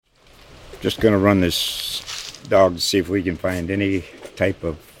Just going to run this dog to see if we can find any type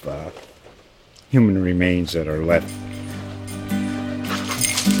of human remains that are left.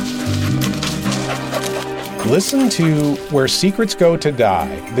 Listen to Where Secrets Go to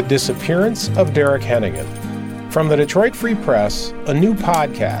Die, The Disappearance of Derek Hennigan. From the Detroit Free Press, a new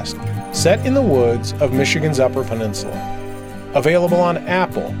podcast set in the woods of Michigan's Upper Peninsula. Available on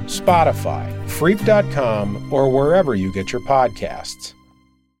Apple, Spotify, Freep.com, or wherever you get your podcasts.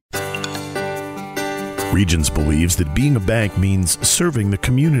 Regions believes that being a bank means serving the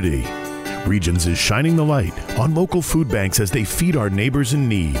community. Regions is shining the light on local food banks as they feed our neighbors in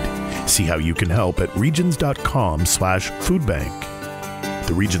need. See how you can help at regions.com/foodbank.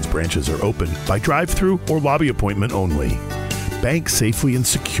 The Regions branches are open by drive-through or lobby appointment only. Bank safely and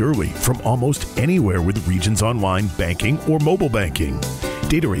securely from almost anywhere with Regions Online Banking or mobile banking.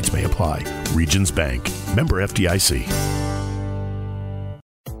 Data rates may apply. Regions Bank. Member FDIC.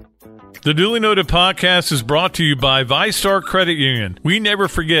 The Duly Noted podcast is brought to you by ViStar Credit Union. We never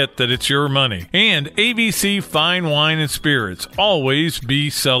forget that it's your money. And ABC Fine Wine and Spirits. Always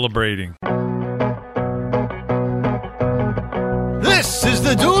be celebrating. This is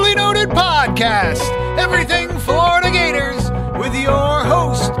the Duly Noted podcast. Everything Florida Gators with your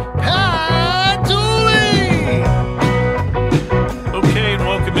host, Pat Dooley. Okay, and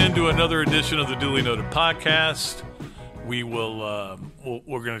welcome into another edition of the Duly Noted podcast. We will,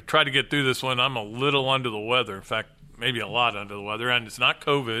 we're going to try to get through this one. I'm a little under the weather. In fact, maybe a lot under the weather. And it's not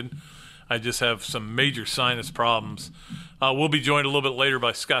COVID. I just have some major sinus problems. We'll be joined a little bit later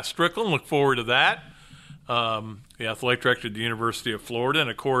by Scott Stricklin. Look forward to that. The athletic director at the University of Florida. And,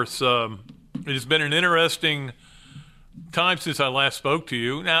 of course, it has been an interesting time since I last spoke to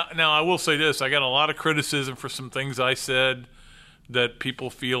you. Now, I will say this. I got a lot of criticism for some things I said that people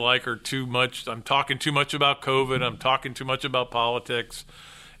feel like are too much. I'm talking too much about COVID. I'm talking too much about politics,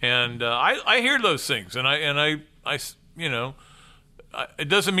 and I hear those things. And I you know, it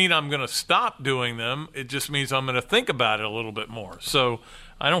doesn't mean I'm going to stop doing them. It just means I'm going to think about it a little bit more. So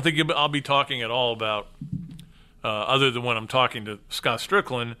I don't think I'll be talking at all about other than when I'm talking to Scott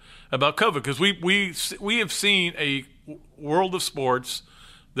Stricklin about COVID, because we have seen a world of sports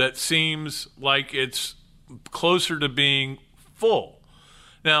that seems like it's closer to being full.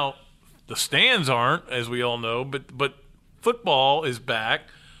 Now, the stands aren't, as we all know, but football is back.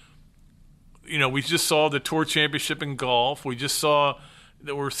 You know, we just saw the Tour Championship in golf. We just saw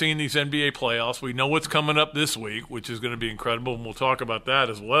that we're seeing these NBA playoffs. We know what's coming up this week, which is going to be incredible, and we'll talk about that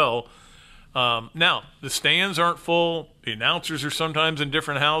as well. Now, the stands aren't full. The announcers are sometimes in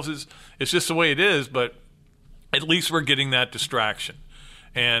different houses. It's just the way it is, but at least we're getting that distraction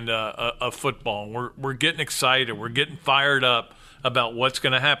and of football. We're getting excited. We're getting fired up about what's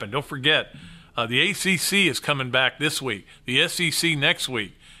going to happen. Don't forget, the ACC is coming back this week. The SEC next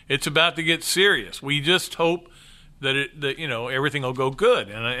week. It's about to get serious. We just hope that you know, everything will go good,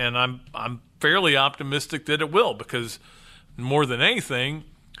 and I'm fairly optimistic that it will, because more than anything,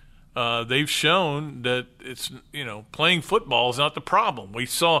 they've shown that it's, you know, playing football is not the problem. We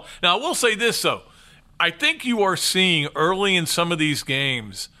saw. Now, I will say this though. I think you are seeing early in some of these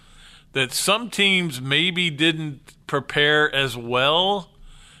games that some teams maybe didn't prepare as well.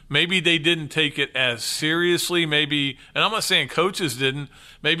 Maybe they didn't take it as seriously. Maybe, and I'm not saying coaches didn't.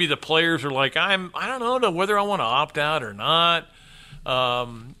 Maybe the players are like, I don't know whether I want to opt out or not. I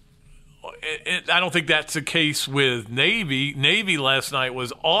don't think that's the case with Navy. Navy last night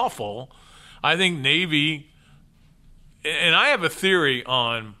was awful. I think Navy, and I have a theory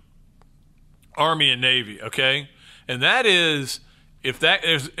on Army and Navy, okay? And that is, if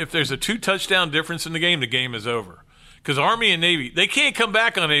there's a 2-touchdown difference in the game is over. Because Army and Navy, they can't come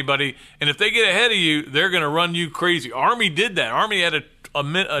back on anybody, and if they get ahead of you, they're going to run you crazy. Army did that. Army had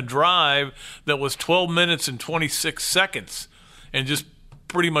a drive that was 12 minutes and 26 seconds and just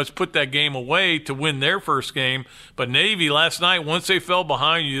pretty much put that game away to win their first game. But Navy last night, once they fell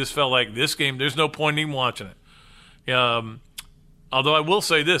behind, you just felt like this game, there's no point in even watching it. Although I will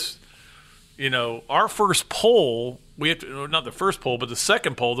say this, you know, our first poll, we have to, not the first poll, but the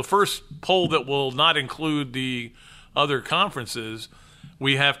second poll, the first poll that will not include the other conferences,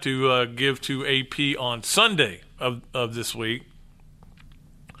 we have to give to AP on Sunday of this week.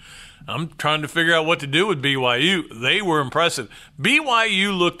 I'm trying to figure out what to do with BYU. They were impressive.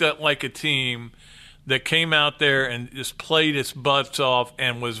 BYU looked like a team that came out there and just played its butts off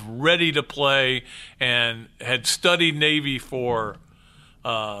and was ready to play and had studied Navy for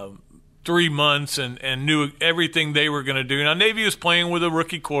 3 months and knew everything they were going to do. Now, Navy was playing with a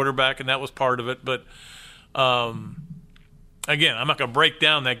rookie quarterback, and that was part of it. But, again, I'm not going to break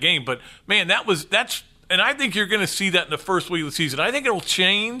down that game. But, man, that's – and I think you're going to see that in the first week of the season. I think it'll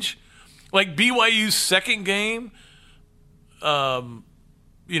change Like BYU's second game,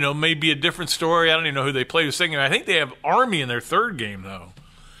 may be a different story. I don't even know who they play the second game. I think they have Army in their third game, though,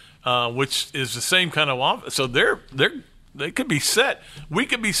 which is the same kind of offense. So they could be set. We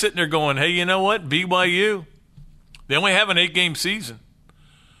could be sitting there going, hey, you know what, BYU, they only have an 8-game season.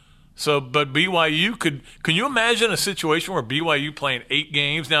 So, but BYU can you imagine a situation where BYU playing 8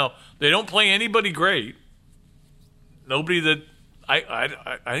 games? Now, they don't play anybody great. Nobody that I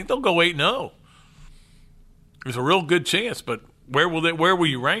think they'll go 8-0. There's a real good chance, but where will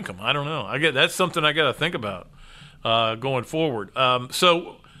you rank them? I don't know. That's something I got to think about going forward.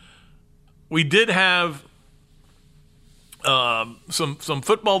 So we did have some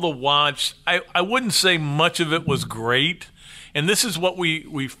football to watch. I wouldn't say much of it was great, and this is what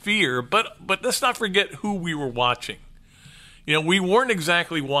we fear. But let's not forget who we were watching. We weren't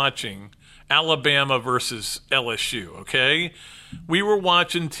exactly watching Alabama versus LSU, okay? We were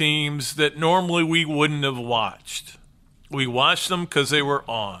watching teams that normally we wouldn't have watched. We watched them because they were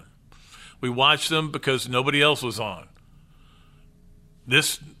on. We watched them because nobody else was on.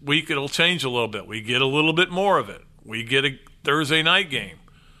 This week it'll change a little bit. We get a little bit more of it. We get a Thursday night game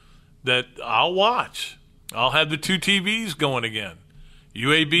that I'll watch. I'll have the 2 TVs going again.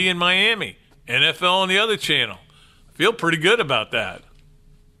 UAB in Miami, NFL on the other channel. I feel pretty good about that.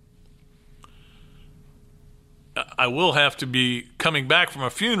 I will have to be coming back from a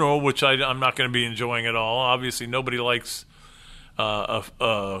funeral, which I'm not going to be enjoying at all. Obviously, nobody likes,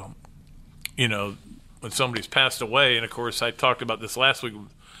 when somebody's passed away. And, of course, I talked about this last week.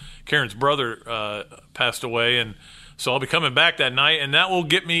 Karen's brother passed away, and so I'll be coming back that night, and that will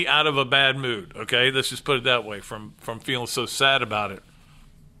get me out of a bad mood, okay? Let's just put it that way, from feeling so sad about it.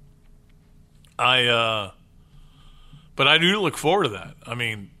 But I do look forward to that. I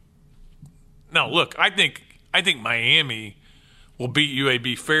mean, now, look, I think Miami will beat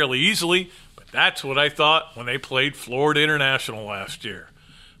UAB fairly easily, but that's what I thought when they played Florida International last year.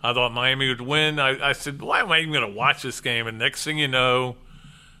 I thought Miami would win. I said, why am I even going to watch this game? And next thing you know,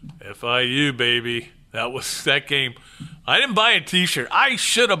 FIU, baby. That was that game. I didn't buy a T-shirt. I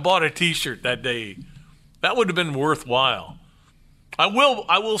should have bought a T-shirt that day. That would have been worthwhile. I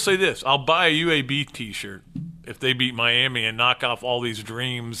will say this. I'll buy a UAB T-shirt if they beat Miami and knock off all these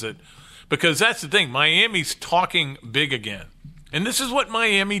dreams because that's the thing. Miami's talking big again. And this is what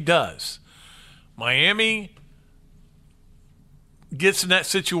Miami does. Miami gets in that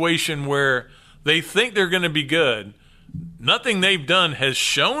situation where they think they're going to be good. Nothing they've done has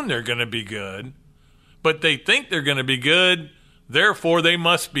shown they're going to be good, but they think they're going to be good, therefore they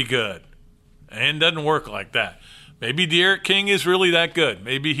must be good. And it doesn't work like that. Maybe De'Aaron King is really that good.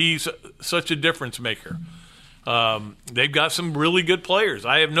 Maybe he's such a difference maker. They've got some really good players.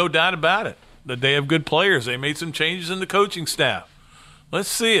 I have no doubt about it that they have good players. They made some changes in the coaching staff. Let's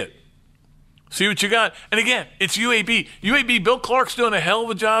see it. See what you got. And again, it's UAB. UAB, Bill Clark's doing a hell of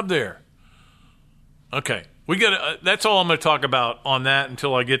a job there. Okay. That's all I'm going to talk about on that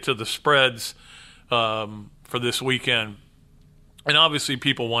until I get to the spreads for this weekend. And obviously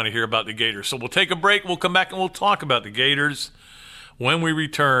people want to hear about the Gators. So we'll take a break. We'll come back and we'll talk about the Gators when we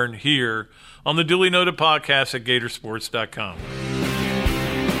return here on the Duly Noted podcast at Gatorsports.com.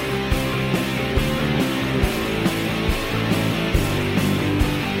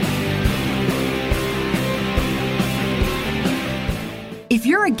 If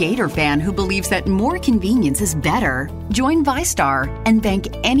you're a Gator fan who believes that more convenience is better, join VyStar and bank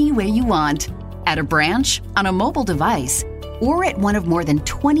any way you want. At a branch, on a mobile device, or at one of more than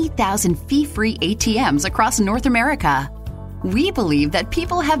 20,000 fee-free ATMs across North America. We believe that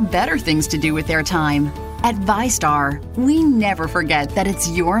people have better things to do with their time. At VyStar, we never forget that it's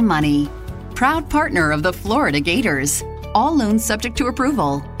your money. Proud partner of the Florida Gators. All loans subject to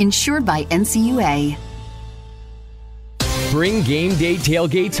approval. Insured by NCUA. Bring game day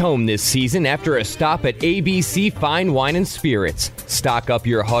tailgates home this season after a stop at ABC Fine Wine and Spirits. Stock up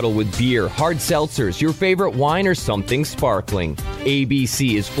your huddle with beer, hard seltzers, your favorite wine, or something sparkling.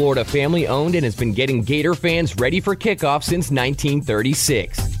 ABC is Florida family owned and has been getting Gator fans ready for kickoff since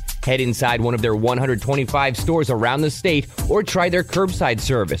 1936. Head inside one of their 125 stores around the state or try their curbside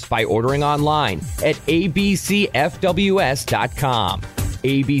service by ordering online at abcfws.com.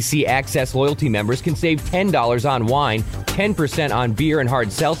 ABC Access loyalty members can save $10 on wine, 10% on beer and hard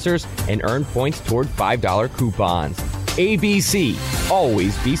seltzers, and earn points toward $5 coupons. ABC,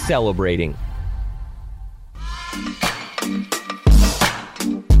 always be celebrating.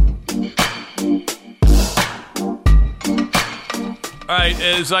 All right,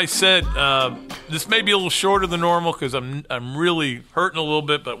 as I said, This may be a little shorter than normal because I'm really hurting a little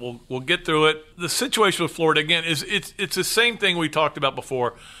bit, but we'll get through it. The situation with Florida again is it's the same thing we talked about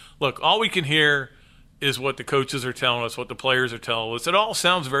before. Look, all we can hear is what the coaches are telling us, what the players are telling us. It all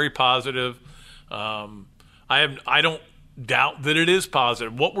sounds very positive. I don't doubt that it is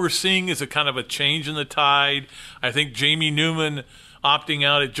positive. What we're seeing is a kind of a change in the tide. I think Jamie Newman opting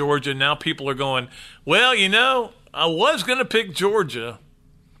out at Georgia. Now people are going, well, I was going to pick Georgia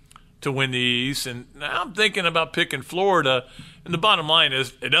to win the East, and now I'm thinking about picking Florida. And the bottom line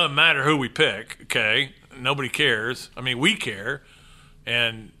is it doesn't matter who we pick, okay? Nobody cares. I mean, we care,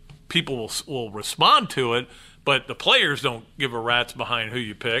 and people will respond to it, but the players don't give a rat's behind who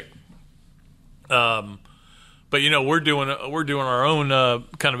you pick. But we're doing our own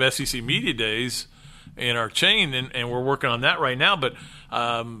kind of SEC media days in our chain, and we're working on that right now. But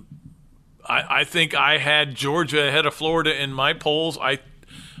I think I had Georgia ahead of Florida in my polls.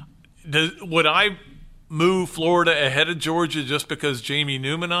 Would I move Florida ahead of Georgia just because Jamie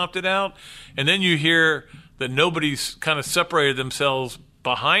Newman opted out? And then you hear that nobody's kind of separated themselves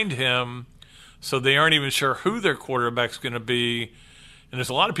behind him, so they aren't even sure who their quarterback's going to be. And there's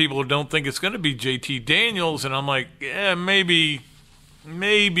a lot of people who don't think it's going to be JT Daniels, and I'm like, yeah, maybe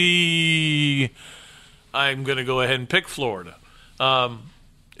I'm going to go ahead and pick Florida.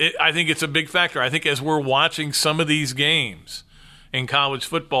 I think it's a big factor. I think as we're watching some of these games in college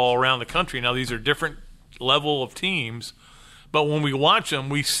football around the country, now these are different level of teams, but when we watch them,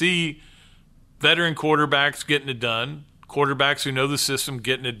 we see veteran quarterbacks getting it done, quarterbacks who know the system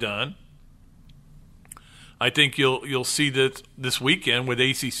getting it done. I think you'll see that this weekend with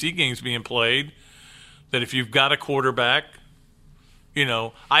ACC games being played, that if you've got a quarterback,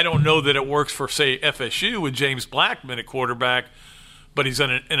 I don't know that it works for, say, FSU with James Blackman at quarterback, but he's in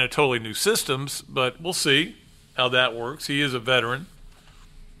a totally new systems. But we'll see how that works. He is a veteran.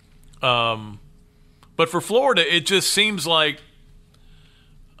 But for Florida, it just seems like,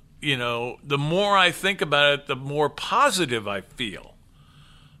 the more I think about it, the more positive I feel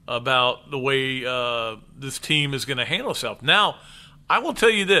about the way this team is going to handle itself. Now, I will tell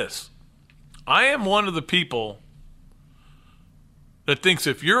you this. I am one of the people that thinks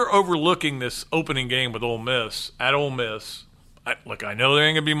if you're overlooking this opening game with Ole Miss, I know there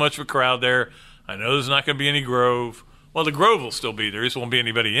ain't going to be much of a crowd there. I know there's not going to be any Grove. Well, the Grove will still be there. There just won't be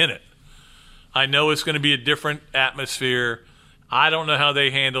anybody in it. I know it's going to be a different atmosphere. I don't know how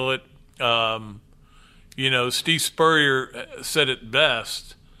they handle it. Steve Spurrier said it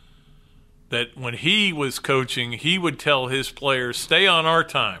best, that when he was coaching, he would tell his players, stay on our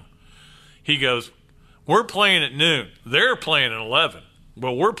time. He goes, we're playing at noon. They're playing at 11.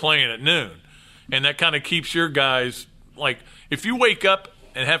 Well, we're playing at noon. And that kind of keeps your guys, like, if you wake up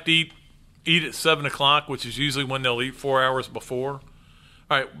and have to eat at 7 o'clock, which is usually when they'll eat 4 hours before.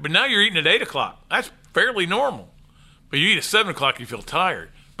 All right, but now you're eating at 8 o'clock. That's fairly normal. But you eat at 7 o'clock, you feel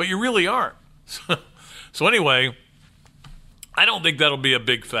tired. But you really aren't. So anyway, I don't think that'll be a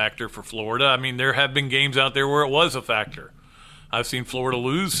big factor for Florida. I mean, there have been games out there where it was a factor. I've seen Florida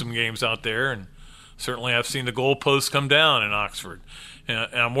lose some games out there, and certainly I've seen the goalposts come down in Oxford. And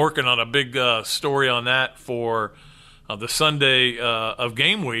I'm working on a big story on that for the Sunday of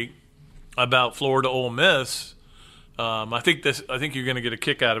game week about Florida Ole Miss. I think you're going to get a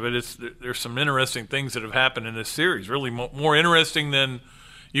kick out of it. There's some interesting things that have happened in this series, really more interesting than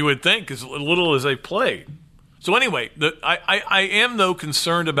you would think, as little as they've played. So anyway, I am, though,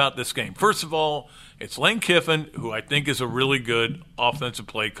 concerned about this game. First of all, it's Lane Kiffin, who I think is a really good offensive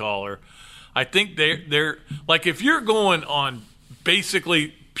play caller. I think they're like, if you're going on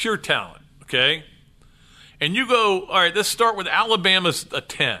basically pure talent, okay, and you go, all right, let's start with Alabama's a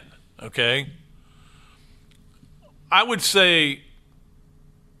 10, okay? I would say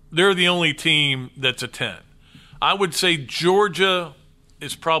they're the only team that's a 10. I would say Georgia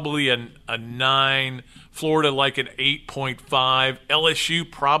is probably a 9, Florida like an 8.5, LSU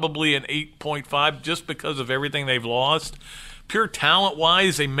probably an 8.5 just because of everything they've lost. Pure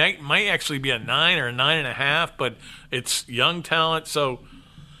talent-wise, they might actually be a 9 or a 9.5, but it's young talent. So,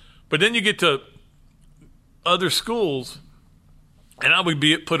 but then you get to other schools, and I would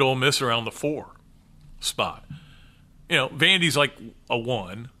put Ole Miss around the 4 spot. Vandy's like a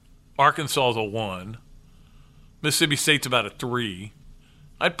 1. Arkansas's a 1. Mississippi State's about a 3.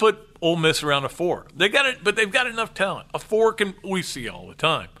 I'd put Ole Miss around a 4. They got it, but they've got enough talent. A 4 we see all the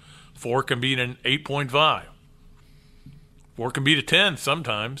time. 4 can beat an 8.5. 4 can beat a 10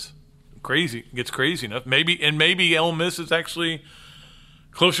 sometimes. Gets crazy enough. Maybe Ole Miss is actually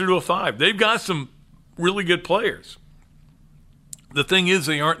closer to a 5. They've got some really good players. The thing is,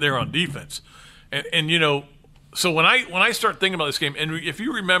 they aren't there on defense. And so when I start thinking about this game, and if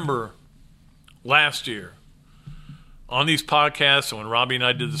you remember last year on these podcasts, and when Robbie and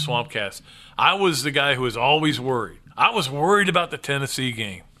I did the Swampcast, I was the guy who was always worried. I was worried about the Tennessee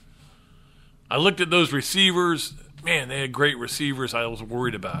game. I looked at those receivers. Man, they had great receivers. I was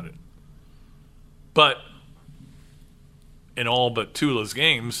worried about it. But in all but Tula's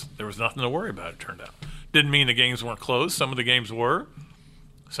games, there was nothing to worry about, it turned out. Didn't mean the games weren't close. Some of the games were.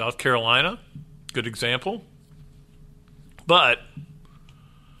 South Carolina, good example. But,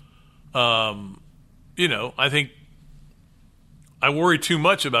 I think I worry too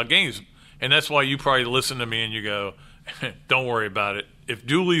much about games. And that's why you probably listen to me and you go, don't worry about it. If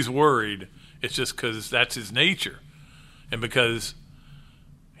Dooley's worried, it's just because that's his nature. And because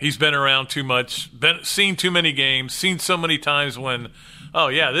he's been around too much, seen too many games, seen so many times when, oh,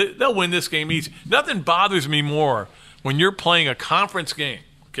 yeah, they'll win this game easy. Nothing bothers me more when you're playing a conference game,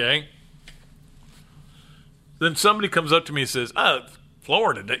 okay? Then somebody comes up to me and says,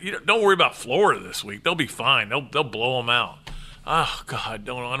 Florida, don't worry about Florida this week. They'll be fine. They'll blow them out. Oh, God, I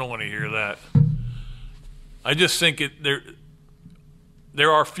don't want to hear that. I just think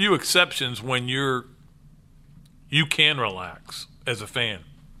there are few exceptions when you can relax as a fan.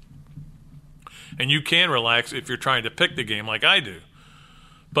 And you can relax if you're trying to pick the game like I do.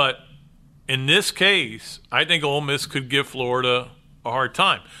 But in this case, I think Ole Miss could give Florida a hard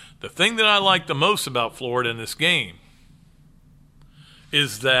time. The thing that I like the most about Florida in this game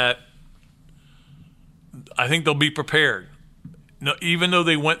is that I think they'll be prepared. No, even though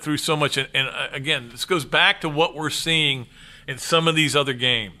they went through so much, and again, this goes back to what we're seeing in some of these other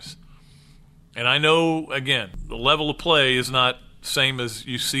games. And I know, again, the level of play is not the same as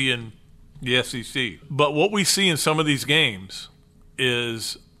you see in the SEC. But what we see in some of these games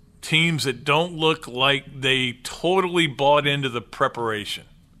is teams that don't look like they totally bought into the preparation.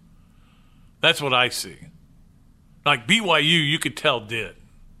 That's what I see. Like BYU, you could tell did.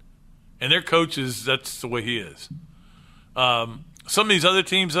 And their coaches, that's the way he is. Some of these other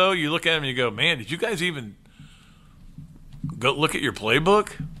teams, though, you look at them and you go, man, did you guys even go look at your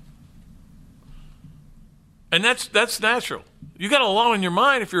playbook? And that's natural. You got a lot on your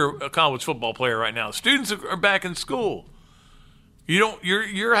mind if you're a college football player right now. Students are back in school.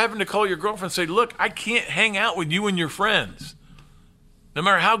 You're having to call your girlfriend and say, look, I can't hang out with you and your friends. No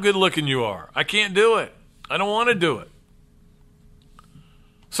matter how good looking you are. I can't do it. I don't want to do it.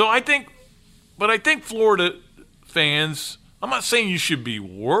 So I think Florida fans, I'm not saying you should be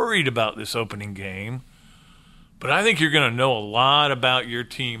worried about this opening game, but I think you're going to know a lot about your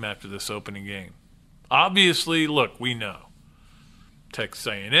team after this opening game. Obviously, look, we know. Texas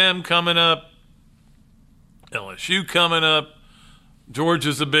A&M coming up, LSU coming up,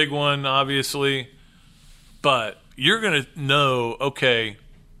 Georgia's a big one, obviously. But you're going to know, okay,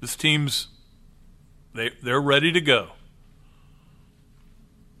 this team's, they're ready to go.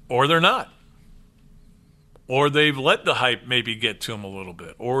 Or they're not. Or they've let the hype maybe get to them a little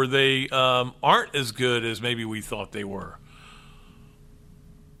bit. Or they aren't as good as maybe we thought they were.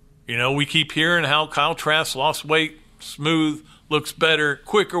 You know, we keep hearing how Kyle Trask lost weight, smooth, looks better,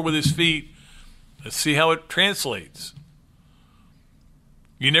 quicker with his feet. Let's see how it translates.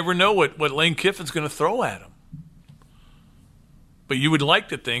 You never know what Lane Kiffin's going to throw at him. But you would like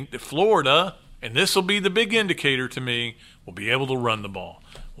to think that Florida, and this will be the big indicator to me, will be able to run the ball.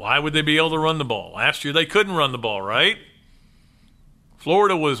 Why would they be able to run the ball? Last year they couldn't run the ball, right?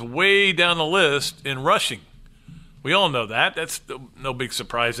 Florida was way down the list in rushing. We all know that. That's no big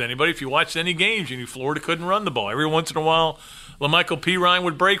surprise to anybody. If you watched any games, you knew Florida couldn't run the ball. Every once in a while, LaMichael P. Ryan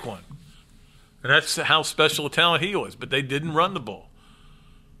would break one. And that's how special a talent he was. But they didn't run the ball.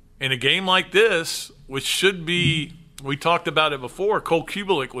 In a game like this, which should be, we talked about it before, Cole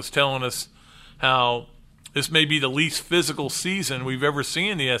Kubelik was telling us how this may be the least physical season we've ever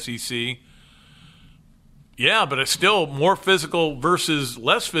seen in the SEC. Yeah, but it's still more physical versus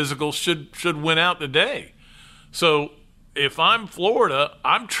less physical should win out today. So if I'm Florida,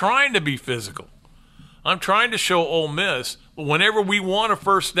 I'm trying to be physical. I'm trying to show Ole Miss whenever we want a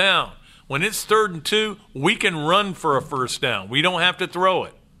first down, when it's 3rd and 2, we can run for a first down. We don't have to throw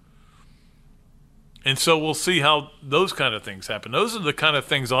it. And so we'll see how those kind of things happen. Those are the kind of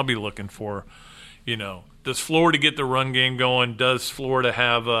things I'll be looking for. You know, does Florida get the run game going? Does Florida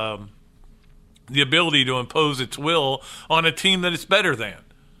have the ability to impose its will on a team that it's better than,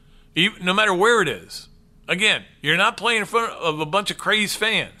 no matter where it is? Again, you're not playing in front of a bunch of crazed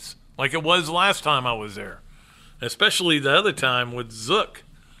fans like it was last time I was there, especially the other time with Zook.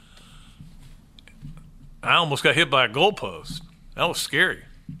 I almost got hit by a goalpost. That was scary.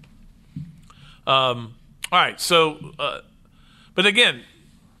 All right, so, but again,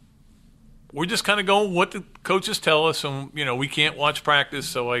 we're just kind of going what the coaches tell us, and, you know, we can't watch practice,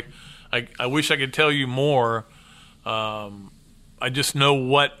 so I wish I could tell you more. I just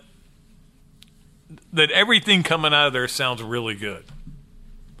know that everything coming out of there sounds really good.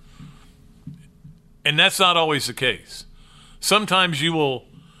 And that's not always the case. Sometimes you will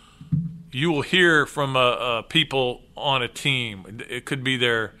hear from people on a team. It could be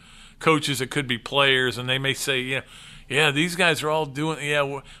their coaches, it could be players, and they may say, yeah, these guys are all doing,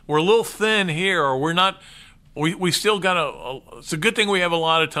 we're a little thin here, or we're not, we still got it's a good thing we have a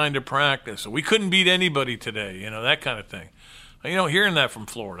lot of time to practice. We couldn't beat anybody today, that kind of thing. Hearing that from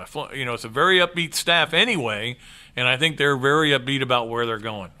Florida, it's a very upbeat staff anyway, and I think they're very upbeat about where they're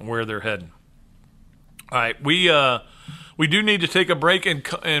going and where they're heading. All right, we do need to take a break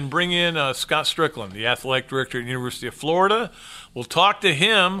and bring in Scott Stricklin, the athletic director at the University of Florida. We'll talk to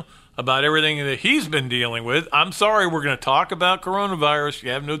him about everything that he's been dealing with. I'm sorry, we're going to talk about coronavirus. You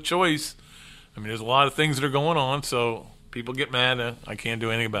have no choice. There's a lot of things that are going on, so people get mad, and I can't do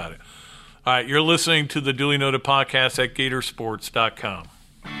anything about it. All right, you're listening to the Duly Noted podcast at Gatorsports.com.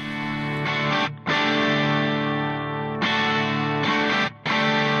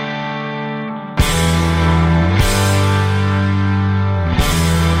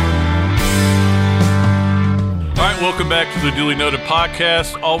 Welcome back to the Duly Noted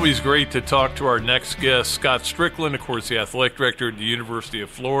podcast. Always great to talk to our next guest, Scott Stricklin, of course, the athletic director at the University of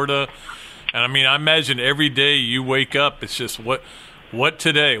Florida. And I imagine every day you wake up, it's just what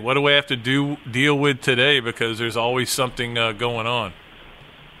today? What do we have to deal with today? Because there's always something going on.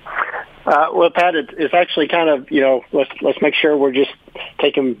 Well, Pat, it's actually kind of let's make sure we're just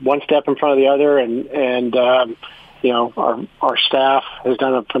taking one step in front of the other, and our staff has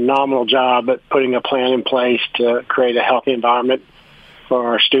done a phenomenal job at putting a plan in place to create a healthy environment for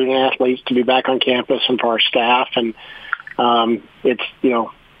our student athletes to be back on campus and for our staff. And is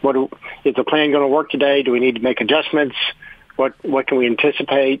the plan going to work today? Do we need to make adjustments? What can we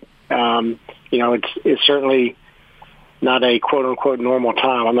anticipate? It's certainly not a quote unquote normal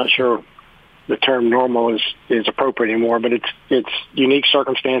time. I'm not sure the term normal is appropriate anymore, but it's unique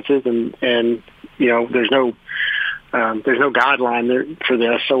circumstances, and there's no guideline there for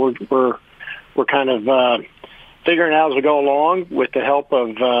this, so we're kind of figuring it out as we go along with the help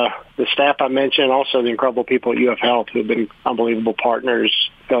of the staff I mentioned, also the incredible people at UF Health who have been unbelievable partners.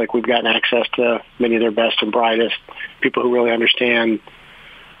 I feel like we've gotten access to many of their best and brightest people who really understand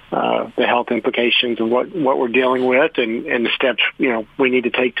the health implications of what we're dealing with and the steps we need to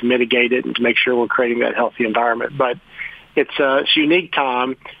take to mitigate it and to make sure we're creating that healthy environment. But it's a unique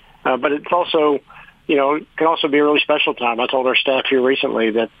time, but it's also it can also be a really special time. I told our staff here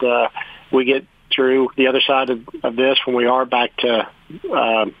recently that we get through the other side of this when we are back to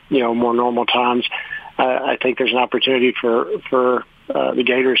more normal times. I think there's an opportunity for the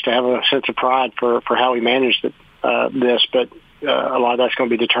Gators to have a sense of pride for how we manage this, but a lot of that's going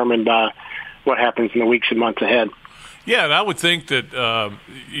to be determined by what happens in the weeks and months ahead. Yeah, and I would think that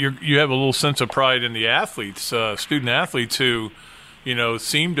you have a little sense of pride in the athletes, student athletes who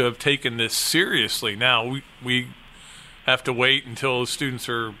seem to have taken this seriously. Now, we have to wait until the students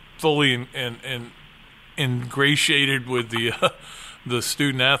are fully ingratiated with the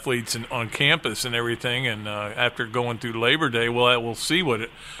student athletes on campus and everything, and after going through Labor Day, we'll see what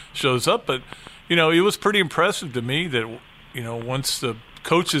it shows up. But, it was pretty impressive to me that, once the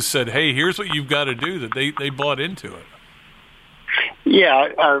coaches said, hey, here's what you've got to do, that they bought into it.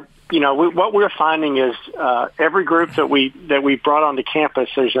 Yeah, what we're finding is every group that we brought onto campus,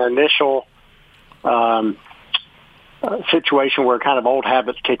 there's an initial situation where kind of old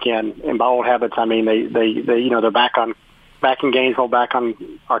habits kick in, and by old habits I mean they're back in Gainesville, back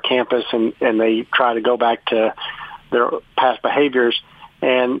on our campus, and they try to go back to their past behaviors.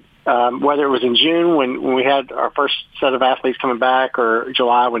 And whether it was in June when we had our first set of athletes coming back, or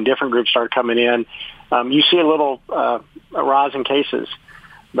July when different groups started coming in, you see a little a rise in cases.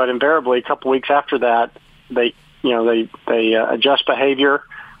 But invariably, a couple weeks after that, they adjust behavior,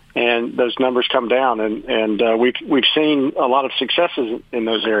 and those numbers come down. And we've seen a lot of successes in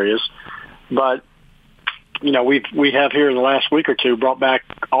those areas. But we have here in the last week or two brought back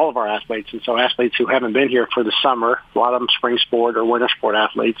all of our athletes, and so athletes who haven't been here for the summer, a lot of them spring sport or winter sport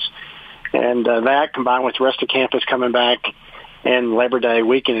athletes, and that combined with the rest of campus coming back. And Labor Day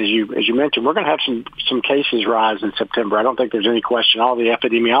weekend, as you mentioned, we're going to have some cases rise in September. I don't think there's any question. All the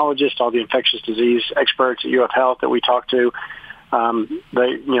epidemiologists, all the infectious disease experts at UF Health that we talk to,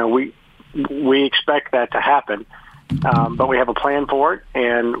 we expect that to happen. But we have a plan for it,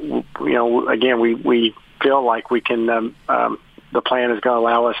 and again, we feel like we can. The plan is going to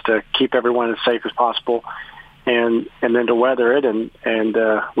allow us to keep everyone as safe as possible, and then to weather it, and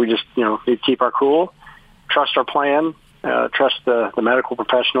we just need to keep our cool, trust our plan, trust the medical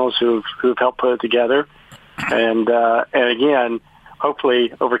professionals who've helped put it together, and again,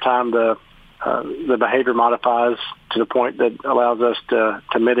 hopefully over time the behavior modifies to the point that allows us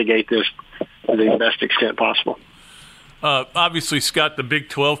to mitigate this to the best extent possible. Obviously, Scott, the Big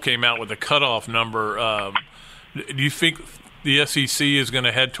 12 came out with a cutoff number. Do you think the SEC is going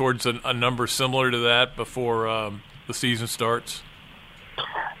to head towards a number similar to that before the season starts?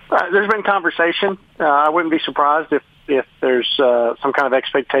 There's been conversation. I wouldn't be surprised if there's some kind of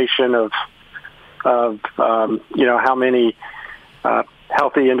expectation of how many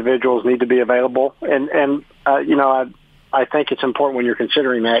healthy individuals need to be available, and I think it's important when you're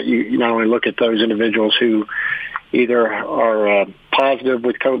considering that you not only look at those individuals who either are positive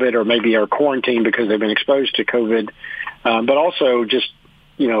with COVID or maybe are quarantined because they've been exposed to COVID, but also just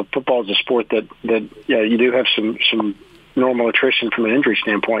football is a sport that you do have some normal attrition from an injury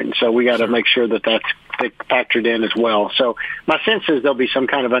standpoint, and so we got to make sure that that's factored in as well. So my sense is there'll be some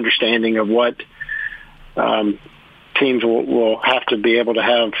kind of understanding of what teams will have to be able to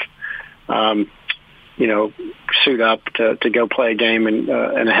have, suit up to go play a game in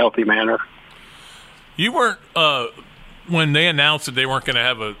a healthy manner. You weren't when they announced that they weren't going to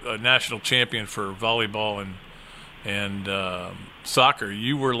have a national champion for volleyball and soccer.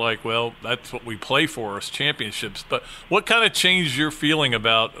 You were like, well, that's what we play for, is championships. But what kind of changed your feeling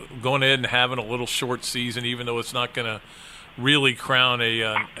about going ahead and having a little short season, even though it's not going to really crown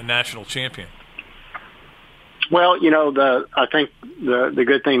a national champion? Well, I think the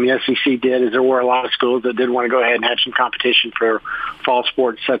good thing the SEC did is there were a lot of schools that did want to go ahead and have some competition for fall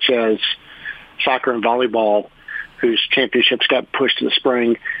sports such as soccer and volleyball, whose championships got pushed to the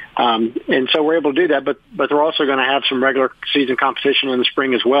spring. And so we're able to do that, but they're also going to have some regular season competition in the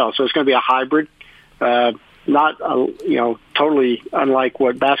spring as well. So it's going to be a hybrid, not totally unlike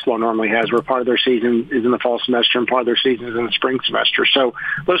what basketball normally has, where part of their season is in the fall semester and part of their season is in the spring semester. So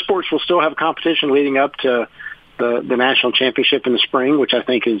those sports will still have competition leading up to the national championship in the spring, which I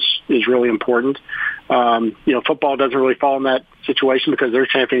think is really important. Football doesn't really fall in that situation because their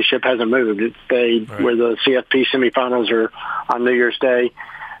championship hasn't moved. It stayed where the CFP semifinals are on New Year's Day.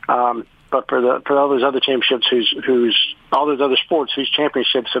 But for all those other championships all those other sports whose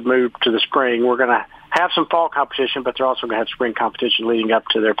championships have moved to the spring, we're going to have some fall competition, but they're also going to have spring competition leading up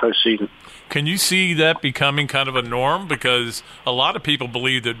to their postseason. Can you see that becoming kind of a norm? Because a lot of people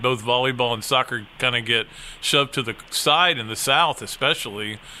believe that both volleyball and soccer kind of get shoved to the side in the South,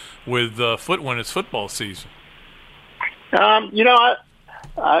 especially with when it's football season. I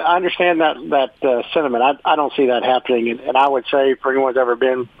understand that sentiment. I don't see that happening, and I would say for anyone who's ever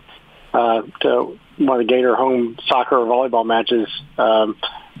been to one of the Gator home soccer or volleyball matches,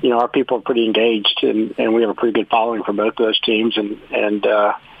 our people are pretty engaged, and we have a pretty good following for both of those teams, and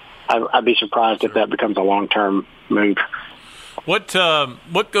I'd be surprised if that becomes a long-term move. What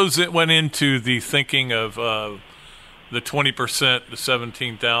went into the thinking of the 20%, the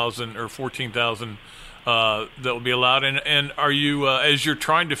 17,000 or 14,000 that will be allowed? And are you, as you're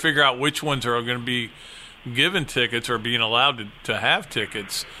trying to figure out which ones are going to be given tickets or being allowed to have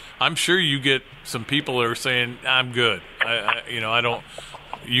tickets, I'm sure you get some people that are saying, I'm good. I don't.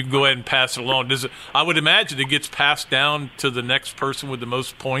 You can go ahead and pass it along. I would imagine it gets passed down to the next person with the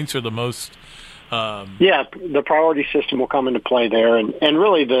most points or the most. Yeah, the priority system will come into play there, and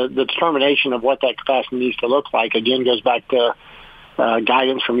really the determination of what that capacity needs to look like again goes back to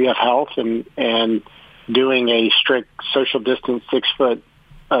guidance from UF Health and doing a strict social distance 6 foot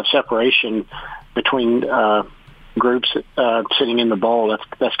separation between groups sitting in the bowl.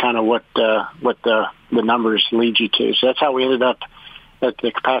 That's kind of what the numbers lead you to. So that's how we ended up at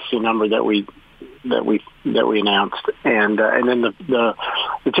the capacity number that we announced, and then the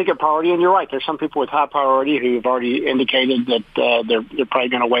ticket priority. And you're right, there's some people with high priority who have already indicated that they're probably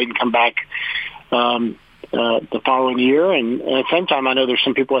going to wait and come back the following year. And at the same time, I know there's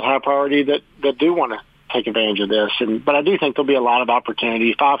some people with high priority that do want to take advantage of this. But I do think there'll be a lot of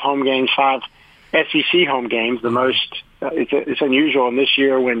opportunity. 5 home games, 5 SEC home games. The most it's unusual in this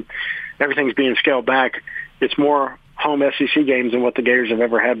year when everything's being scaled back. It's more home SEC games than what the Gators have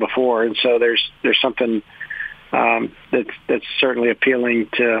ever had before, and so there's something that's certainly appealing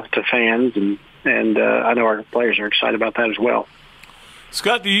to fans, and I know our players are excited about that as well.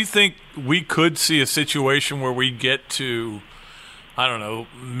 Scott, do you think we could see a situation where we get to, I don't know,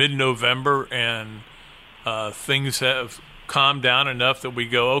 mid-November and things have calmed down enough that we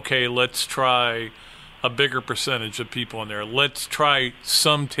go, okay, let's try a bigger percentage of people in there. Let's try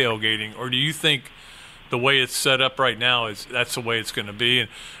some tailgating, or do you think the way it's set up right now that's the way it's going to be, and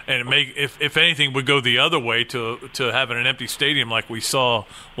it may, if anything, would go the other way to having an empty stadium like we saw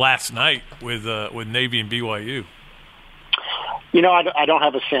last night with Navy and BYU? I don't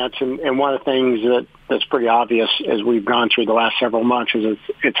have a sense, and one of the things that's pretty obvious as we've gone through the last several months is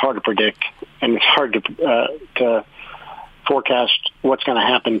it's hard to predict, and it's hard to forecast what's going to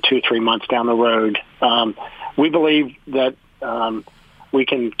happen 2-3 months down the road. We believe that we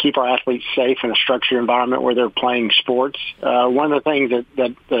can keep our athletes safe in a structured environment where they're playing sports. One of the things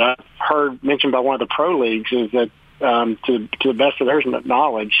that I've heard mentioned by one of the pro leagues is that to the best of their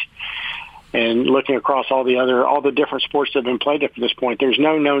knowledge, and looking across all the different sports that have been played up to this point, there's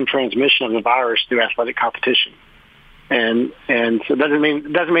no known transmission of the virus through athletic competition. And so it doesn't mean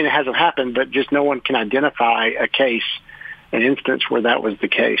it hasn't happened, but just no one can identify an instance where that was the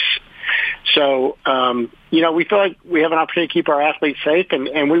case. So, we feel like we have an opportunity to keep our athletes safe,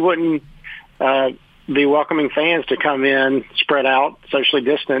 and we wouldn't be welcoming fans to come in, spread out, socially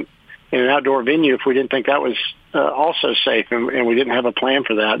distant in an outdoor venue if we didn't think that was also safe, and we didn't have a plan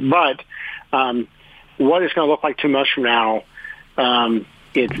for that. But what it's going to look like 2 months from now,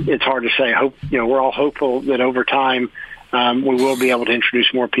 it's hard to say. We're all hopeful that over time we will be able to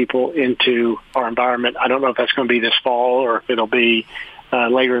introduce more people into our environment. I don't know if that's going to be this fall or if it'll be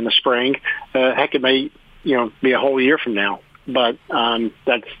later in the spring. Heck, it may be a whole year from now. But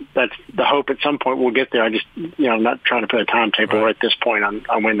that's the hope. At some point we'll get there. I just I'm not trying to put a timetable at this point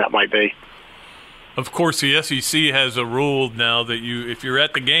on when that might be. Of course, the SEC has a rule now that if you're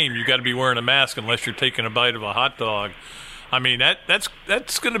at the game, you got to be wearing a mask unless you're taking a bite of a hot dog. I mean, that's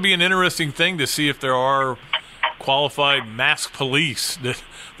going to be an interesting thing to see if there are qualified mask police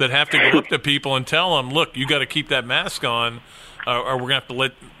that have to go up to people and tell them, look, you got to keep that mask on, or we're going to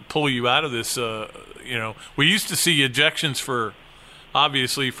have to pull you out of this. We used to see ejections for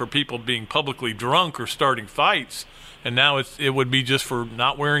people being publicly drunk or starting fights, and now it would be just for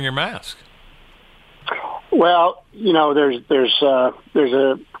not wearing your mask. Well, there's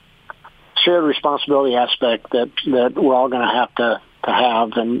a shared responsibility aspect that we're all going to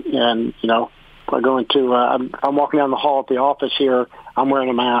have, and if I go into I'm walking down the hall at the office here, I'm wearing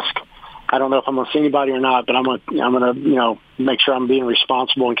a mask. I don't know if I'm going to see anybody or not, but I'm going to make sure I'm being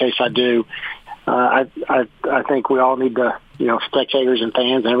responsible in case I do. I think we all need to, spectators and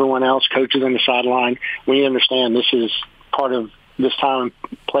fans and everyone else, coaches on the sideline, we understand this is part of this time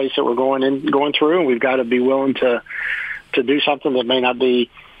and place that we're going through, and we've got to be willing to do something that may not be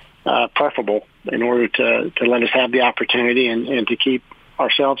preferable in order to let us have the opportunity and to keep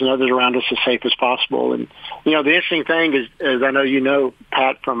ourselves and others around us as safe as possible. And the interesting thing is, as I know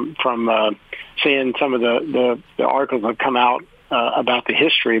Pat, from seeing some of the articles that have come out about the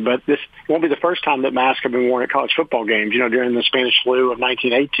history, but this won't be the first time that masks have been worn at college football games. During the Spanish flu of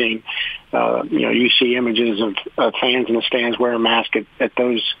 1918, you see images of fans in the stands wearing masks at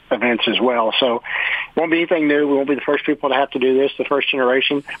those events as well. So it won't be anything new. We won't be the first people to have to do this, the first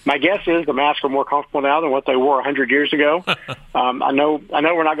generation. My guess is the masks are more comfortable now than what they were 100 years ago. I know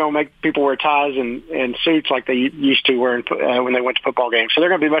we're not going to make people wear ties and suits like they used to wear when they went to football games. So they're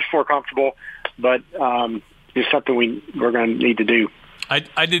going to be much more comfortable, but it's something we're going to need to do.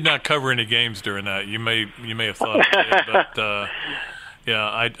 I did not cover any games during that. You may have thought I did,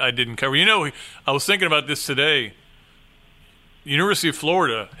 but I didn't cover. I was thinking about this today. University of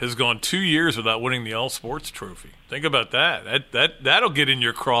Florida has gone 2 years without winning the All Sports Trophy. Think about that. That'll get in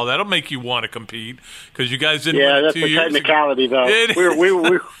your craw. That'll make you want to compete because you guys didn't win it 2 years ago. Yeah, that's a technicality, though. We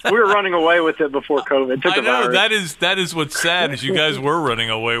were running away with it before COVID. I know that is what's sad is you guys were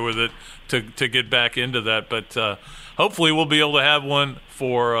running away with it to get back into that. But hopefully we'll be able to have one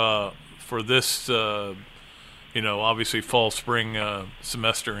for this. Obviously fall spring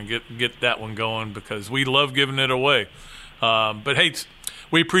semester and get that one going because we love giving it away. But hey,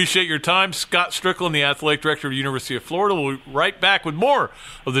 we appreciate your time. Scott Stricklin, the athletic director of the University of Florida. We'll be right back with more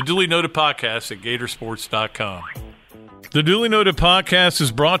of the Duly Noted Podcast at Gatorsports.com. The Duly Noted Podcast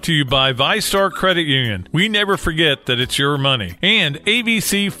is brought to you by ViStar Credit Union. We never forget that it's your money. And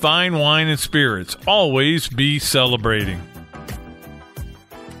ABC Fine Wine and Spirits. Always be celebrating.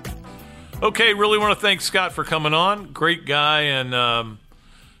 Okay, really want to thank Scott for coming on. Great guy and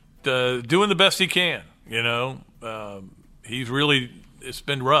doing the best he can, He's really, it's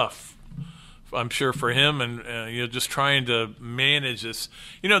been rough, I'm sure, for him and, just trying to manage this.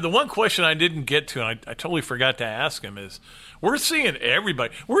 The one question I didn't get to, and I totally forgot to ask him, is we're seeing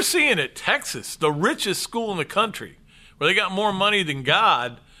everybody. We're seeing at Texas, the richest school in the country, where they got more money than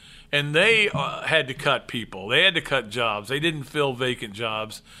God, and they had to cut people. They had to cut jobs. They didn't fill vacant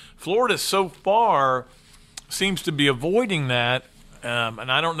jobs. Florida so far seems to be avoiding that.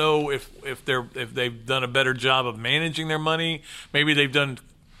 And I don't know if they've done a better job of managing their money. Maybe they've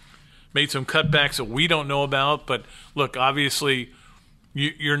made some cutbacks that we don't know about. But look, obviously,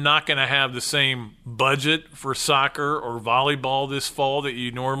 You're not going to have the same budget for soccer or volleyball this fall that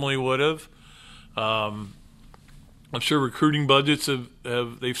you normally would have. I'm sure recruiting budgets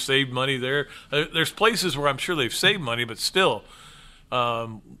they've saved money there. There's places where I'm sure they've saved money, but still,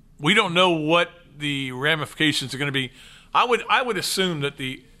 we don't know what the ramifications are going to be. I would assume that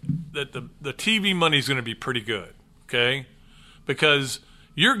the TV money is going to be pretty good, okay? Because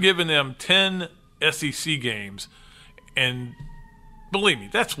you're giving them 10 SEC games, and believe me,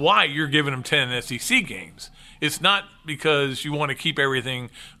 that's why you're giving them 10 SEC games. It's not because you want to keep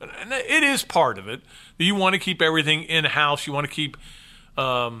everything – and it is part of it. You want to keep everything in-house. You want to keep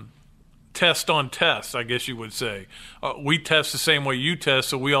test on test, I guess you would say. We test the same way you test,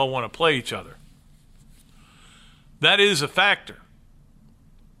 so we all want to play each other. That is a factor.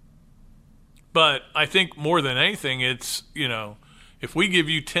 But I think more than anything, it's, if we give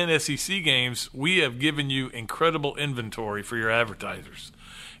you 10 SEC games, we have given you incredible inventory for your advertisers.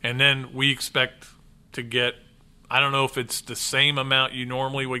 And then we expect to get, I don't know if it's the same amount you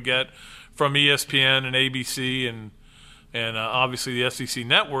normally would get from ESPN and ABC and obviously the SEC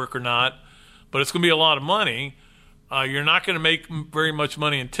network or not, but it's going to be a lot of money. You're not going to make very much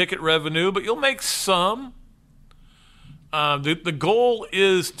money in ticket revenue, but you'll make some. The goal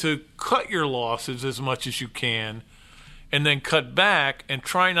is to cut your losses as much as you can and then cut back and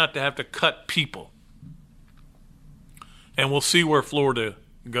try not to have to cut people. And we'll see where Florida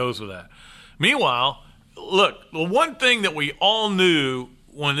goes with that. Meanwhile, look, the one thing that we all knew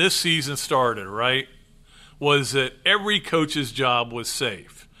when this season started, right, was that every coach's job was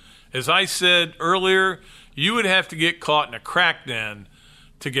safe. As I said earlier, you would have to get caught in a crack den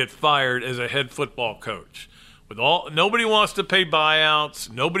to get fired as a head football coach. Nobody wants to pay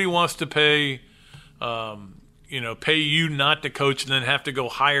buyouts. Nobody wants to pay you not to coach and then have to go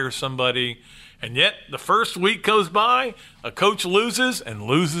hire somebody. And yet the first week goes by, a coach loses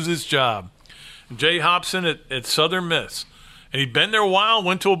his job. Jay Hobson at Southern Miss. And he'd been there a while,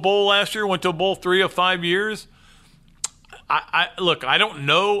 went to a bowl last year, went to a bowl 3 of 5 years. Look, I don't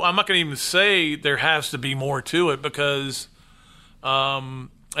know. I'm not going to even say there has to be more to it because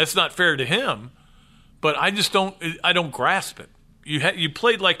that's not fair to him. But I don't grasp it. You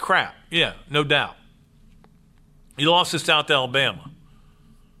played like crap. Yeah, no doubt. You lost to South Alabama.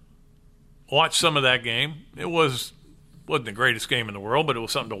 Watched some of that game. It wasn't the greatest game in the world, but it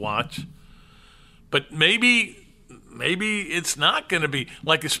was something to watch. But maybe it's not going to be,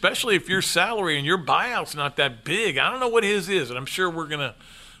 like, especially if your salary and your buyout's not that big. I don't know what his is, and I'm sure we're going to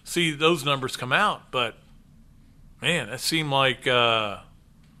see those numbers come out. But, man, that seemed like a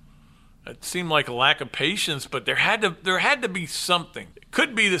lack of patience, but there had to be something. It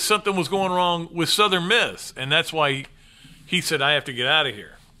could be that something was going wrong with Southern Miss, and that's why he said, I have to get out of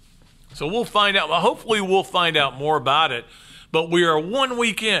here. So we'll find out. Well, hopefully we'll find out more about it. But we are 1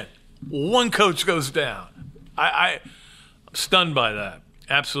 week in. One coach goes down. I'm stunned by that.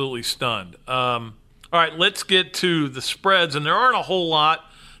 Absolutely stunned. All right, let's get to the spreads. And there aren't a whole lot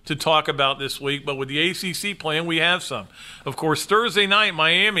to talk about this week, but with the ACC playing, we have some. Of course, Thursday night,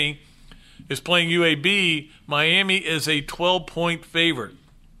 Miami is playing UAB. Miami is a 12-point favorite,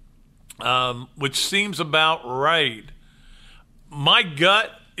 which seems about right. My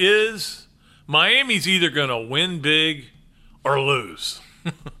gut is Miami's either going to win big or lose.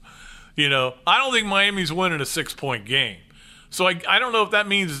 I don't think Miami's winning a 6-point game. So I don't know if that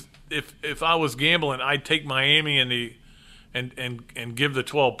means if I was gambling, I'd take Miami and give the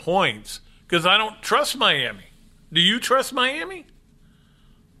 12 points because I don't trust Miami. Do you trust Miami?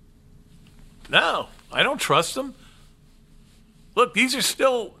 No, I don't trust them. Look, these are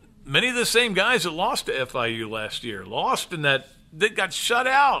still many of the same guys that lost to FIU last year. Lost in that they got shut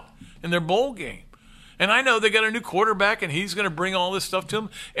out in their bowl game. And I know they got a new quarterback, and he's going to bring all this stuff to them,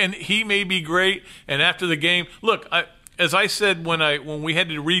 and he may be great. And after the game, look, as I said when we had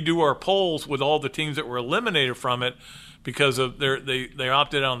to redo our polls with all the teams that were eliminated from it because of they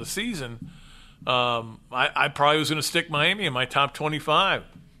opted out of the season, I probably was going to stick Miami in my top 25.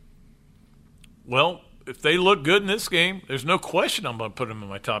 Well, if they look good in this game, there's no question I'm going to put them in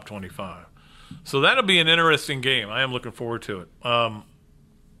my top 25. So that'll be an interesting game. I am looking forward to it.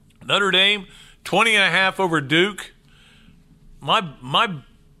 Notre Dame, 20.5 over Duke. My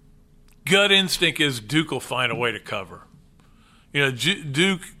gut instinct is Duke will find a way to cover.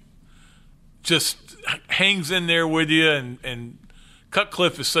 Duke just hangs in there with you, and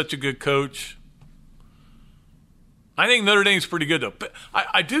Cutcliffe is such a good coach. I think Notre Dame's pretty good, though. But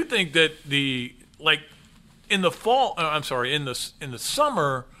I do think that in the fall, in the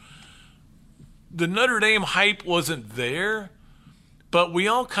summer, the Notre Dame hype wasn't there, but we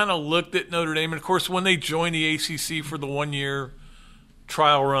all kind of looked at Notre Dame. And, of course, when they joined the ACC for the 1 year,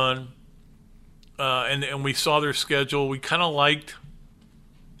 trial run, and we saw their schedule. We kind of liked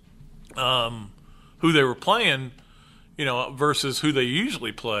who they were playing, versus who they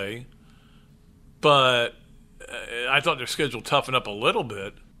usually play. But I thought their schedule toughened up a little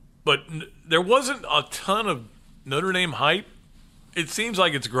bit. But there wasn't a ton of Notre Dame hype. It seems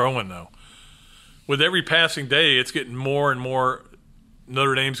like it's growing, though. With every passing day, it's getting more and more.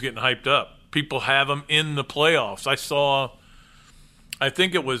 Notre Dame's getting hyped up. People have them in the playoffs. I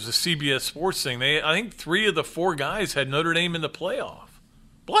think it was the CBS Sports thing. I think 3 of the 4 guys had Notre Dame in the playoff.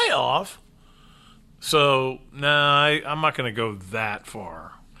 Playoff? So, I'm not going to go that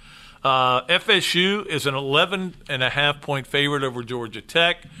far. FSU is an 11.5-point favorite over Georgia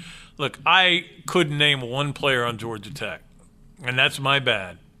Tech. Look, I couldn't name one player on Georgia Tech, and that's my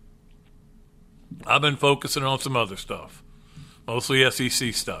bad. I've been focusing on some other stuff, mostly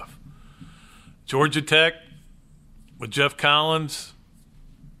SEC stuff. Georgia Tech with Jeff Collins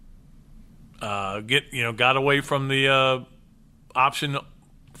got away from the option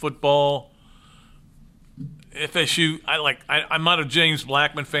football. FSU, I'm not a James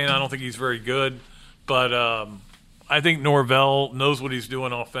Blackman fan. I don't think he's very good, but I think Norvell knows what he's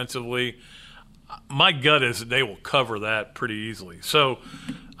doing offensively. My gut is that they will cover that pretty easily. So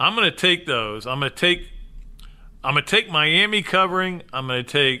I'm going to take those. I'm going to take Miami covering. I'm going to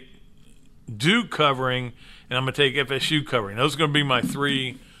take Duke covering, and I'm going to take FSU covering. Those are going to be my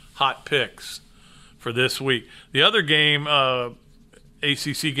 3 hot picks for this week. The other game,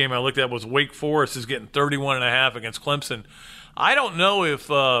 ACC game I looked at was Wake Forest is getting 31.5 against Clemson. I don't know if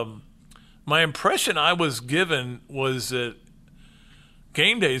my impression I was given was that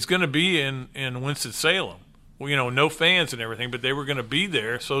game day is going to be in Winston-Salem. Well, no fans and everything, but they were going to be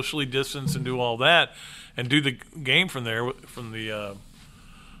there, socially distanced and do all that, and do the game from there from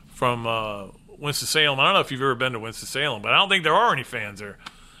Winston-Salem. I don't know if you've ever been to Winston-Salem, but I don't think there are any fans there.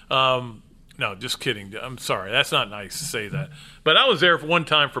 No, just kidding. I'm sorry. That's not nice to say that. But I was there for one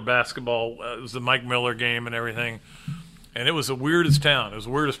time for basketball. It was the Mike Miller game and everything. And it was the weirdest town. It was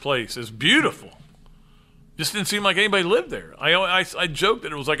the weirdest place. It was beautiful. Just didn't seem like anybody lived there. I joked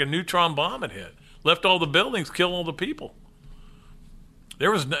that it was like a neutron bomb had hit. Left all the buildings, killed all the people.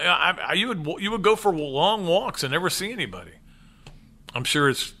 There was you would go for long walks and never see anybody. I'm sure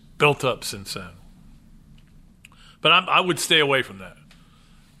it's built up since then. But I would stay away from that.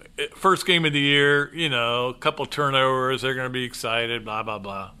 First game of the year, a couple turnovers, they're going to be excited, blah, blah,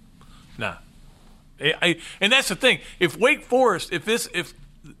 blah. Nah. And that's the thing. If Wake Forest, if it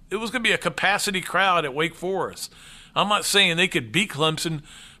was going to be a capacity crowd at Wake Forest, I'm not saying they could beat Clemson,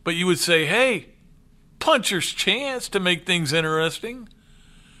 but you would say, hey, puncher's chance to make things interesting,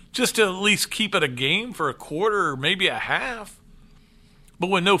 just to at least keep it a game for a quarter or maybe a half. But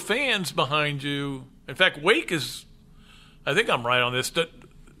with no fans behind you, in fact, Wake is, I think I'm right on this,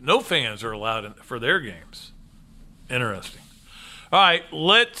 no fans are allowed for their games. Interesting. All right,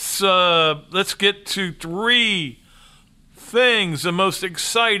 let's get to 3 things, the most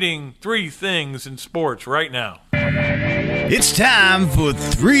exciting 3 things in sports right now. It's time for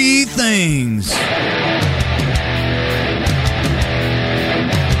 3 things.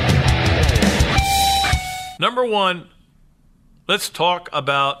 Number 1, let's talk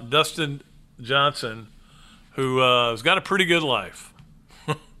about Dustin Johnson, who has got a pretty good life.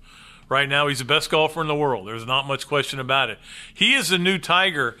 Right now, he's the best golfer in the world. There's not much question about it. He is the new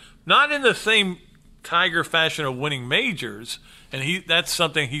Tiger, not in the same Tiger fashion of winning majors, and that's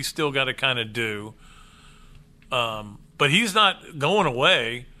something he's still got to kind of do. But he's not going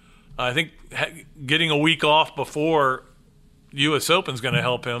away. I think getting a week off before U.S. Open is going to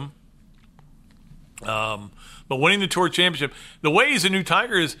help him. But winning the Tour Championship, the way he's a new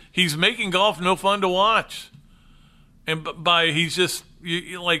Tiger is he's making golf no fun to watch. And he's just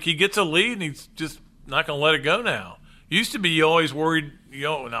he gets a lead and he's just not going to let it go now. Used to be you always worried,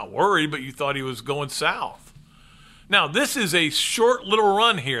 not worried, but you thought he was going south. Now, this is a short little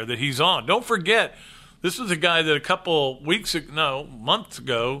run here that he's on. Don't forget, this was a guy that a couple months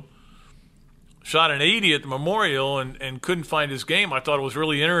ago, shot an 80 at the Memorial and couldn't find his game. I thought it was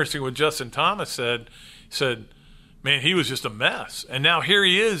really interesting what Justin Thomas said. He said, man, he was just a mess. And now here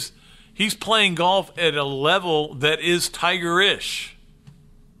he is. He's playing golf at a level that is Tiger-ish.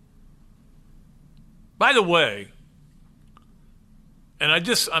 By the way, and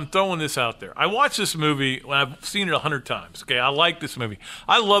I'm throwing this out there. I watched this movie. I've seen it 100 times. Okay, I like this movie.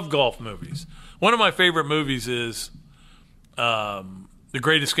 I love golf movies. One of my favorite movies is The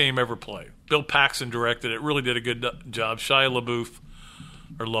Greatest Game Ever Played. Bill Paxton directed it. Really did a good job. Shia LaBeouf,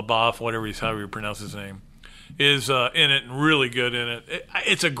 or LaBeouf, however you pronounce his name. is in it and really good in it.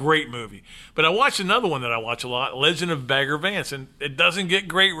 It's a great movie. But I watched another one that I watch a lot, Legend of Bagger Vance, and it doesn't get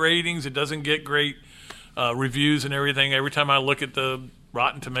great ratings. It doesn't get great reviews and everything. Every time I look at the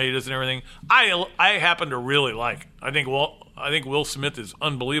Rotten Tomatoes and everything, I happen to really like it. I think Will Smith is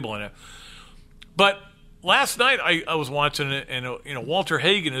unbelievable in it. But last night I was watching it, and Walter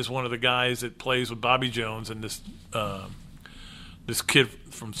Hagen is one of the guys that plays with Bobby Jones and this kid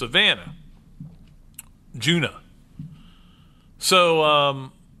from Savannah, Juna. So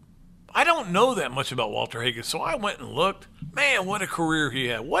I don't know that much about Walter Hagen, so I went and looked. Man, what a career he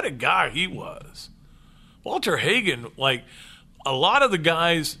had. What a guy he was. Walter Hagen, like a lot of the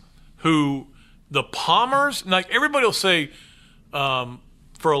guys who, the Palmers, like everybody will say,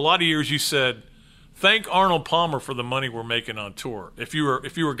 for a lot of years you said, thank Arnold Palmer for the money we're making on tour. If you were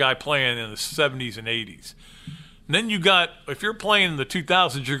a guy playing in the 70s and 80s. And then if you're playing in the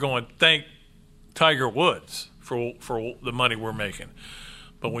 2000s, you're going, thank Tiger Woods for the money we're making.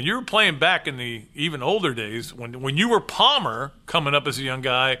 But when you were playing back in the even older days, when you were Palmer coming up as a young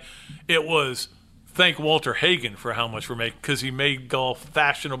guy, it was thank Walter Hagen for how much we're making, because he made golf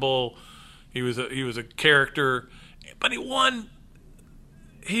fashionable. He was a character, but he won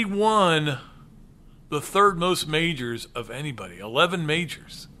the third most majors of anybody, 11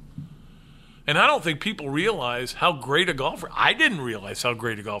 majors. And I don't think people realize how great a golfer. I didn't realize how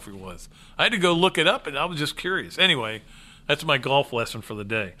great a golfer he was. I had to go look it up, and I was just curious. Anyway, that's my golf lesson for the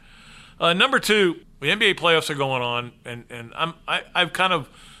day. Number 2, the NBA playoffs are going on, and I've kind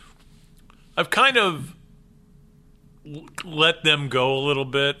of let them go a little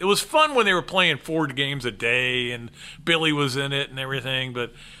bit. It was fun when they were playing 4 games a day, and Billy was in it and everything,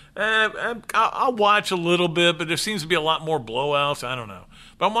 but I'll watch a little bit, but there seems to be a lot more blowouts. I don't know.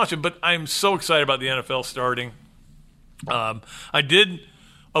 But I'm watching. But I'm so excited about the NFL starting. I did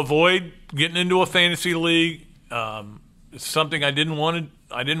avoid getting into a fantasy league. It's something I didn't want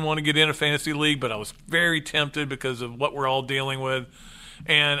to get in a fantasy league, but I was very tempted because of what we're all dealing with.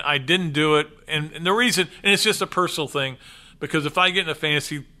 And I didn't do it. And the reason, and it's just a personal thing, because if I get in a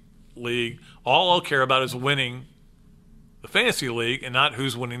fantasy league, all I'll care about is winning the fantasy league and not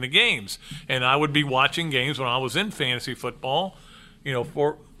who's winning the games. And I would be watching games when I was in fantasy football,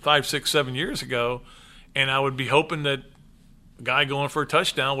 4, 5, 6, 7 years ago, and I would be hoping that a guy going for a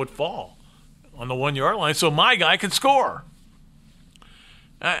touchdown would fall on the 1-yard line so my guy could score.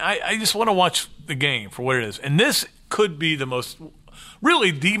 I just want to watch the game for what it is. And this could be the most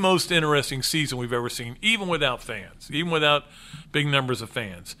interesting season we've ever seen, even without fans, even without big numbers of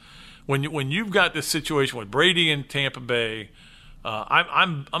fans. When you've got this situation with Brady in Tampa Bay,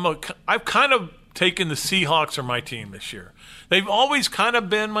 I've kind of taken the Seahawks are my team this year. They've always kind of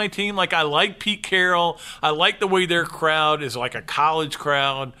been my team. Like, I like Pete Carroll. I like the way their crowd is like a college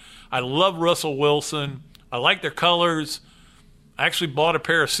crowd. I love Russell Wilson. I like their colors. I actually bought a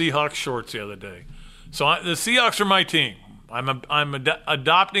pair of Seahawks shorts the other day. So the Seahawks are my team. I'm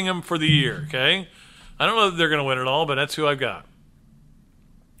adopting them for the year, okay? I don't know that they're going to win it all, but that's who I've got.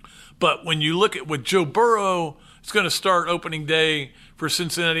 But when you look at what Joe Burrow is going to start opening day for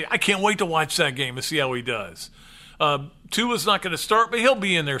Cincinnati, I can't wait to watch that game and see how he does. Tua's not going to start, but he'll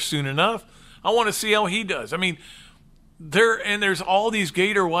be in there soon enough. I want to see how he does. I mean, there's all these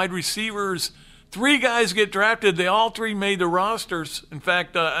Gator wide receivers. 3 guys get drafted. They all 3 made the rosters. In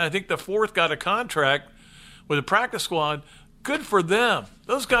fact, I think the 4th got a contract with a practice squad. Good for them.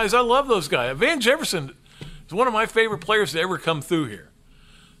 Those guys, I love those guys. Van Jefferson is one of my favorite players to ever come through here.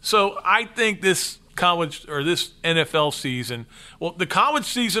 So I think this college or this NFL season, well, the college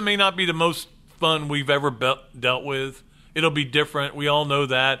season may not be the most fun we've ever dealt with. It'll be different. We all know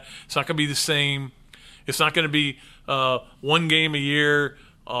that. It's not going to be the same. It's not going to be 1 game a year.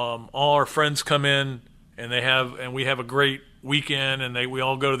 All our friends come in and we have a great weekend and we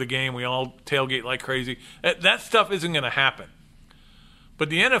all go to the game. We all tailgate like crazy. That stuff isn't going to happen.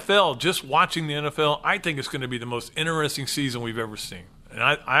 But the NFL, just watching the NFL, I think it's going to be the most interesting season we've ever seen. And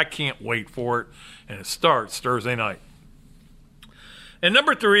I can't wait for it. And it starts Thursday night. And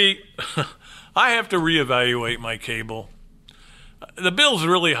number 3, I have to reevaluate my cable. The bill's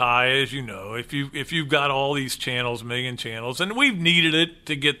really high, as you know, if you've got all these channels, million channels, and we've needed it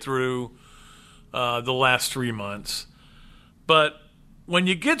to get through the last 3 months. But when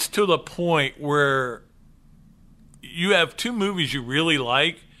you get to the point where you have 2 movies you really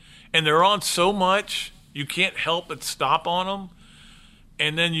like, and they're on so much, you can't help but stop on them,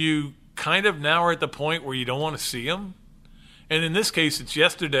 and then you kind of now are at the point where you don't want to see them. And in this case, it's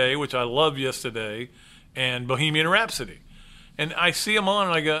Yesterday, which I love Yesterday, and Bohemian Rhapsody. And I see them on,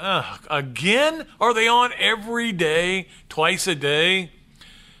 and I go, again? Are they on every day, twice a day?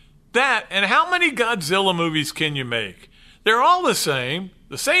 That, and how many Godzilla movies can you make? They're all the same.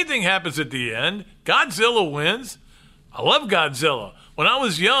 The same thing happens at the end. Godzilla wins. I love Godzilla. When I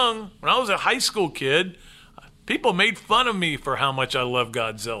was young, when I was a high school kid, people made fun of me for how much I love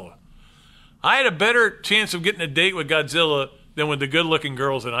Godzilla. I had a better chance of getting a date with Godzilla than with the good-looking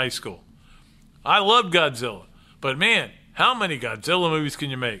girls in high school. I loved Godzilla. But man, how many Godzilla movies can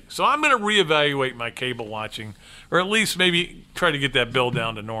you make? So I'm going to reevaluate my cable watching, or at least maybe try to get that bill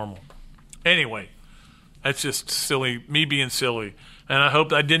down to normal. Anyway, that's just silly, me being silly. And I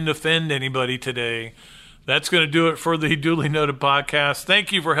hope I didn't offend anybody today. That's going to do it for the Duly Noted podcast.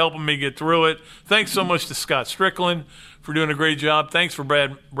 Thank you for helping me get through it. Thanks so much to Scott Stricklin for doing a great job. Thanks for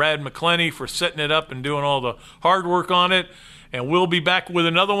Brad McClenny for setting it up and doing all the hard work on it. And we'll be back with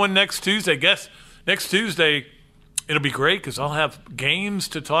another one next Tuesday. I guess next Tuesday it'll be great because I'll have games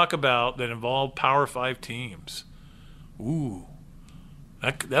to talk about that involve Power 5 teams. Ooh,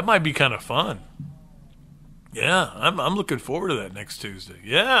 that might be kind of fun. Yeah, I'm looking forward to that next Tuesday.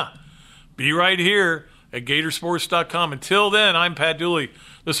 Yeah, be right here at Gatorsports.com. Until then, I'm Pat Dooley,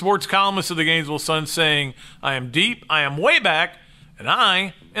 the sports columnist of the Gainesville Sun, saying I am deep, I am way back, and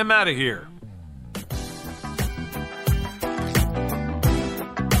I am out of here.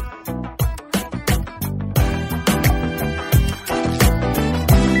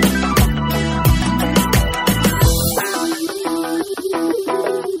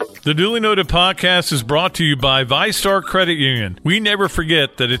 The Duly Noted podcast is brought to you by ViStar Credit Union. We never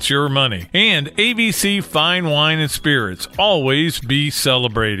forget that it's your money. And ABC Fine Wine and Spirits. Always be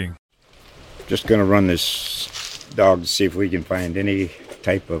celebrating. Just going to run this dog to see if we can find any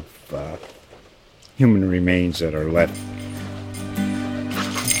type of human remains that are left.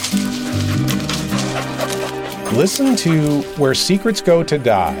 Listen to Where Secrets Go to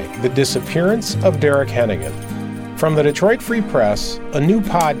Die, The Disappearance of Derek Hennigan. From the Detroit Free Press, a new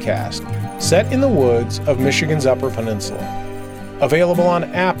podcast set in the woods of Michigan's Upper Peninsula. Available on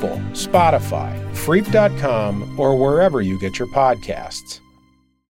Apple, Spotify, Freep.com, or wherever you get your podcasts.